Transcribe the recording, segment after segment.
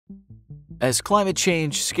As climate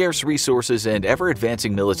change, scarce resources, and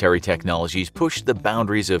ever-advancing military technologies push the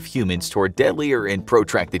boundaries of humans toward deadlier and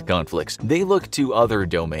protracted conflicts, they look to other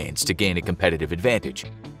domains to gain a competitive advantage.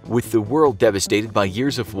 With the world devastated by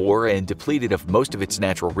years of war and depleted of most of its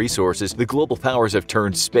natural resources, the global powers have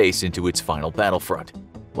turned space into its final battlefront.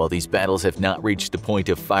 While these battles have not reached the point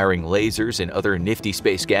of firing lasers and other nifty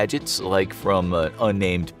space gadgets, like from an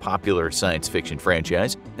unnamed popular science fiction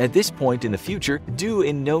franchise, at this point in the future, due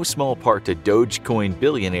in no small part to Dogecoin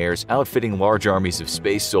billionaires, outfitting large armies of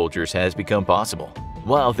space soldiers has become possible.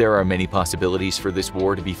 While there are many possibilities for this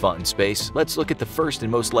war to be fought in space, let's look at the first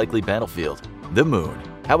and most likely battlefield: the Moon.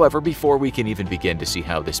 However, before we can even begin to see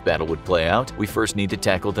how this battle would play out, we first need to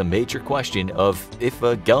tackle the major question of if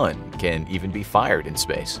a gun can even be fired in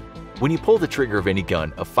space. When you pull the trigger of any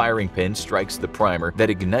gun, a firing pin strikes the primer that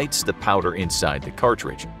ignites the powder inside the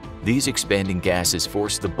cartridge. These expanding gases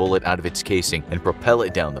force the bullet out of its casing and propel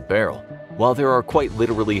it down the barrel. While there are quite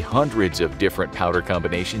literally hundreds of different powder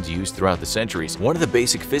combinations used throughout the centuries, one of the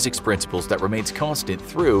basic physics principles that remains constant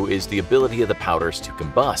through is the ability of the powders to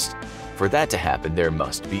combust. For that to happen, there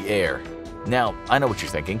must be air. Now, I know what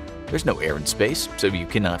you're thinking. There's no air in space, so you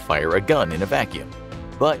cannot fire a gun in a vacuum.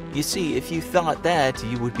 But you see, if you thought that,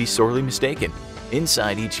 you would be sorely mistaken.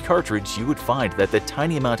 Inside each cartridge, you would find that the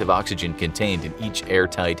tiny amount of oxygen contained in each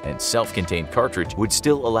airtight and self-contained cartridge would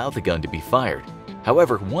still allow the gun to be fired.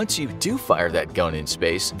 However, once you do fire that gun in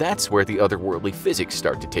space, that's where the otherworldly physics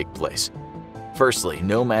start to take place. Firstly,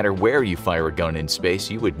 no matter where you fire a gun in space,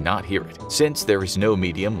 you would not hear it, since there is no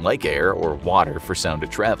medium like air or water for sound to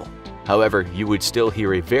travel. However, you would still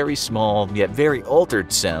hear a very small, yet very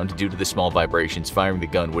altered sound due to the small vibrations firing the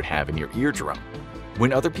gun would have in your eardrum.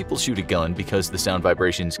 When other people shoot a gun, because the sound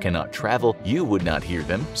vibrations cannot travel, you would not hear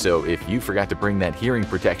them, so if you forgot to bring that hearing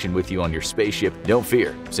protection with you on your spaceship, don't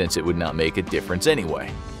fear, since it would not make a difference anyway.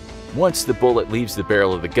 Once the bullet leaves the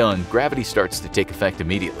barrel of the gun, gravity starts to take effect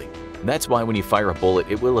immediately. That's why when you fire a bullet,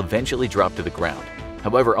 it will eventually drop to the ground.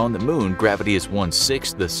 However, on the Moon, gravity is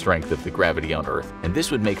 1/6 the strength of the gravity on Earth, and this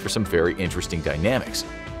would make for some very interesting dynamics.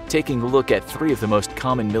 Taking a look at 3 of the most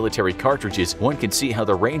common military cartridges, one can see how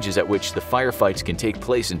the ranges at which the firefights can take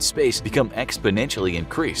place in space become exponentially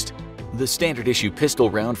increased. The standard issue pistol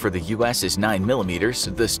round for the US is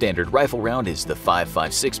 9mm, the standard rifle round is the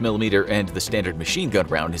 5.56mm, and the standard machine gun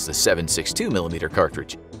round is the 7.62mm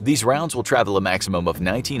cartridge. These rounds will travel a maximum of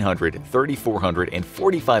 1,900, 3,400, and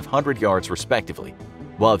 4,500 yards respectively.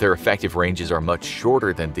 While their effective ranges are much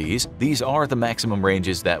shorter than these are the maximum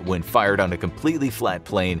ranges that, when fired on a completely flat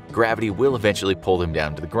plane, gravity will eventually pull them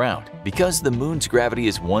down to the ground. Because the Moon's gravity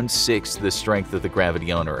is 1/6 the strength of the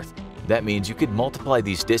gravity on Earth, that means you could multiply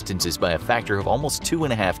these distances by a factor of almost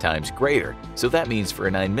 2.5 times greater. So that means for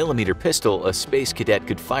a 9mm pistol, a space cadet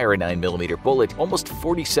could fire a 9mm bullet almost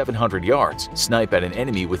 4,700 yards, snipe at an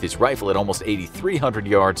enemy with his rifle at almost 8,300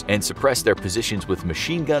 yards, and suppress their positions with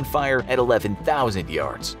machine gun fire at 11,000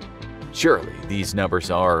 yards. Surely, these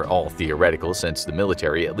numbers are all theoretical, since the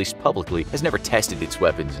military, at least publicly, has never tested its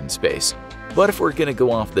weapons in space. But if we're gonna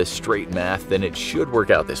go off the straight math, then it should work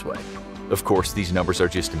out this way. Of course, these numbers are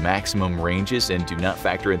just maximum ranges and do not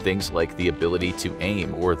factor in things like the ability to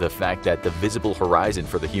aim or the fact that the visible horizon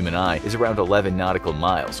for the human eye is around 11 nautical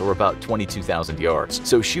miles or about 22,000 yards,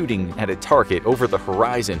 so shooting at a target over the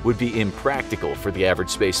horizon would be impractical for the average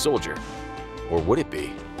space soldier. Or would it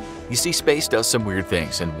be? You see, space does some weird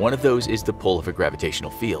things, and one of those is the pull of a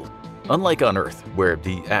gravitational field. Unlike on Earth, where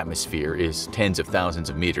the atmosphere is tens of thousands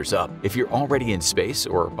of meters up, if you're already in space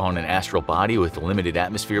or on an astral body with a limited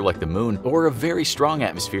atmosphere like the Moon, or a very strong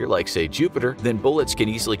atmosphere like, say, Jupiter, then bullets can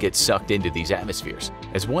easily get sucked into these atmospheres.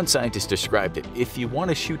 As one scientist described it, if you want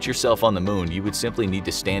to shoot yourself on the Moon, you would simply need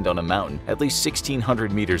to stand on a mountain at least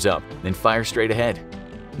 1,600 meters up, then fire straight ahead.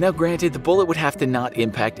 Now granted, the bullet would have to not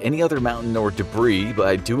impact any other mountain or debris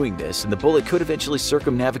by doing this, and the bullet could eventually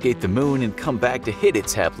circumnavigate the Moon and come back to hit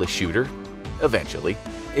its hapless shooter. Eventually.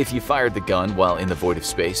 If you fired the gun while in the void of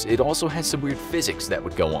space, it also has some weird physics that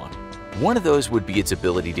would go on. One of those would be its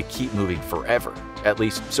ability to keep moving forever, at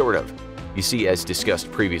least sort of. You see, as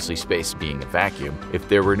discussed previously, space being a vacuum, if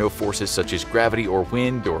there were no forces such as gravity or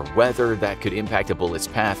wind or weather that could impact a bullet's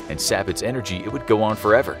path and sap its energy, it would go on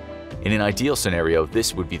forever. In an ideal scenario,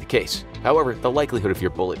 this would be the case. However, the likelihood of your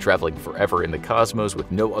bullet traveling forever in the cosmos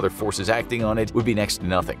with no other forces acting on it would be next to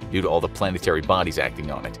nothing due to all the planetary bodies acting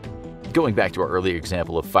on it. Going back to our earlier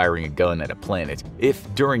example of firing a gun at a planet,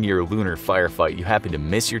 if during your lunar firefight you happen to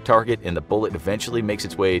miss your target and the bullet eventually makes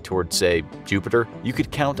its way towards, say, Jupiter, you could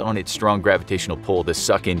count on its strong gravitational pull to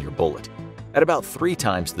suck in your bullet. At about 3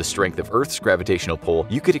 times the strength of Earth's gravitational pull,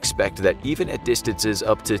 you could expect that even at distances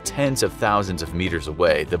up to tens of thousands of meters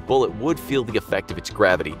away, the bullet would feel the effect of its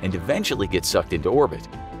gravity and eventually get sucked into orbit.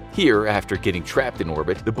 Here, after getting trapped in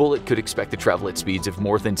orbit, the bullet could expect to travel at speeds of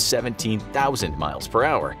more than 17,000 miles per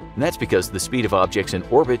hour. And that's because the speed of objects in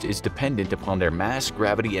orbit is dependent upon their mass,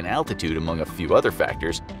 gravity, and altitude, among a few other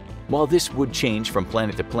factors. While this would change from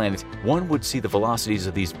planet to planet, one would see the velocities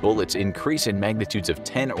of these bullets increase in magnitudes of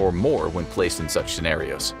 10 or more when placed in such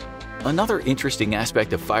scenarios. Another interesting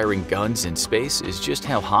aspect of firing guns in space is just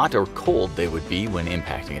how hot or cold they would be when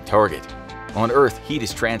impacting a target. On Earth, heat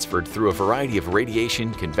is transferred through a variety of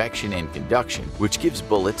radiation, convection, and conduction, which gives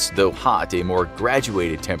bullets, though hot, a more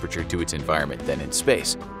graduated temperature to its environment than in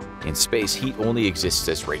space. In space, heat only exists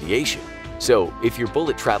as radiation. So, if your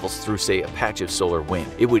bullet travels through, say, a patch of solar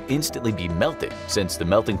wind, it would instantly be melted, since the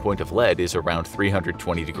melting point of lead is around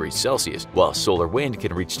 320 degrees Celsius, while solar wind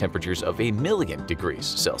can reach temperatures of 1,000,000 degrees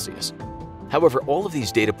Celsius. However, all of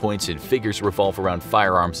these data points and figures revolve around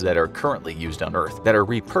firearms that are currently used on Earth, that are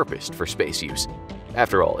repurposed for space use.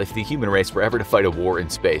 After all, if the human race were ever to fight a war in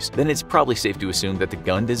space, then it's probably safe to assume that the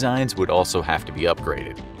gun designs would also have to be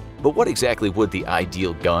upgraded. But what exactly would the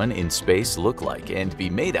ideal gun in space look like and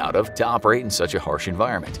be made out of to operate in such a harsh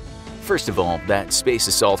environment? First of all, that space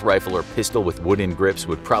assault rifle or pistol with wooden grips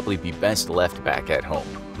would probably be best left back at home.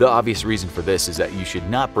 The obvious reason for this is that you should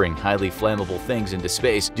not bring highly flammable things into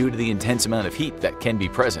space due to the intense amount of heat that can be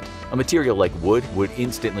present. A material like wood would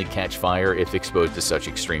instantly catch fire if exposed to such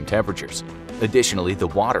extreme temperatures. Additionally, the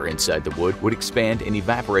water inside the wood would expand and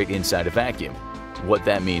evaporate inside a vacuum. What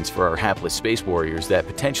that means for our hapless space warriors that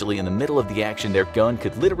potentially in the middle of the action their gun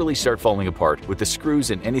could literally start falling apart, with the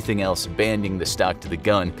screws and anything else banding the stock to the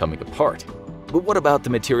gun coming apart. But what about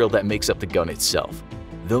the material that makes up the gun itself?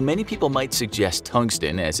 Though many people might suggest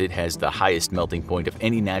tungsten, as it has the highest melting point of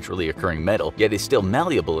any naturally occurring metal, yet is still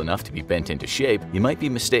malleable enough to be bent into shape, you might be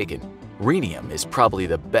mistaken. Rhenium is probably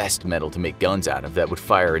the best metal to make guns out of that would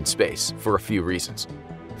fire in space, for a few reasons.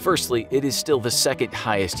 Firstly, it is still the second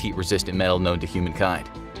highest heat-resistant metal known to humankind.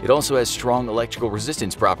 It also has strong electrical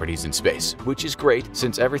resistance properties in space, which is great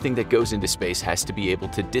since everything that goes into space has to be able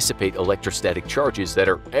to dissipate electrostatic charges that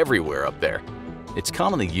are everywhere up there. It's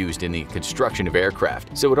commonly used in the construction of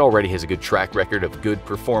aircraft, so it already has a good track record of good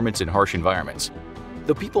performance in harsh environments.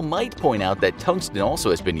 Though people might point out that tungsten also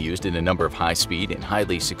has been used in a number of high-speed and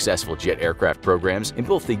highly successful jet aircraft programs in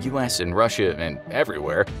both the US and Russia and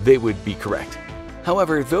everywhere, they would be correct.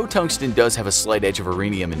 However, though tungsten does have a slight edge of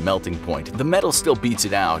rhenium in melting point, the metal still beats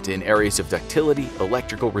it out in areas of ductility,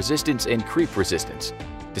 electrical resistance, and creep resistance.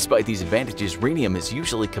 Despite these advantages, rhenium is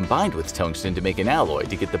usually combined with tungsten to make an alloy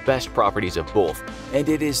to get the best properties of both, and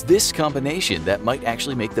it is this combination that might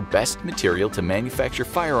actually make the best material to manufacture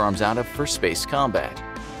firearms out of for space combat.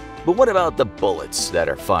 But what about the bullets that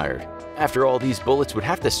are fired? After all, these bullets would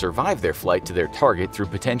have to survive their flight to their target through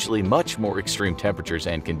potentially much more extreme temperatures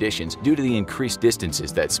and conditions due to the increased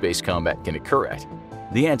distances that space combat can occur at.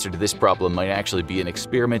 The answer to this problem might actually be an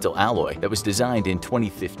experimental alloy that was designed in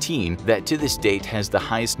 2015 that to this date has the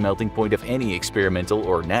highest melting point of any experimental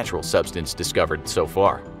or natural substance discovered so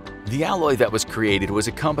far. The alloy that was created was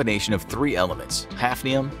a combination of 3 elements: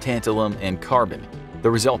 hafnium, tantalum, and carbon. The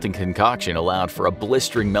resulting concoction allowed for a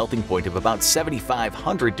blistering melting point of about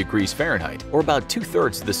 7,500 degrees Fahrenheit, or about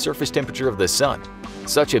 2/3 the surface temperature of the Sun.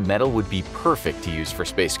 Such a metal would be perfect to use for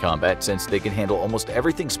space combat since they can handle almost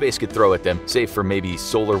everything space could throw at them, save for maybe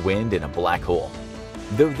solar wind and a black hole.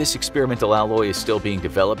 Though this experimental alloy is still being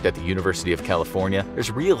developed at the University of California, there's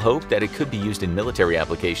real hope that it could be used in military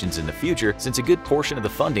applications in the future since a good portion of the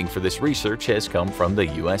funding for this research has come from the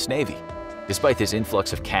US Navy. Despite this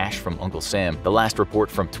influx of cash from Uncle Sam, the last report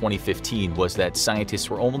from 2015 was that scientists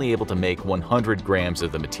were only able to make 100 grams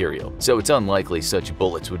of the material, so it's unlikely such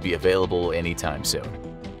bullets would be available anytime soon.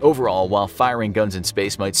 Overall, while firing guns in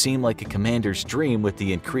space might seem like a commander's dream with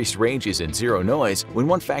the increased ranges and zero noise, when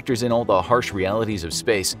one factors in all the harsh realities of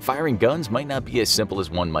space, firing guns might not be as simple as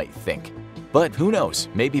one might think. But who knows,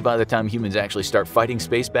 maybe by the time humans actually start fighting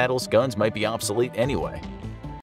space battles, guns might be obsolete anyway.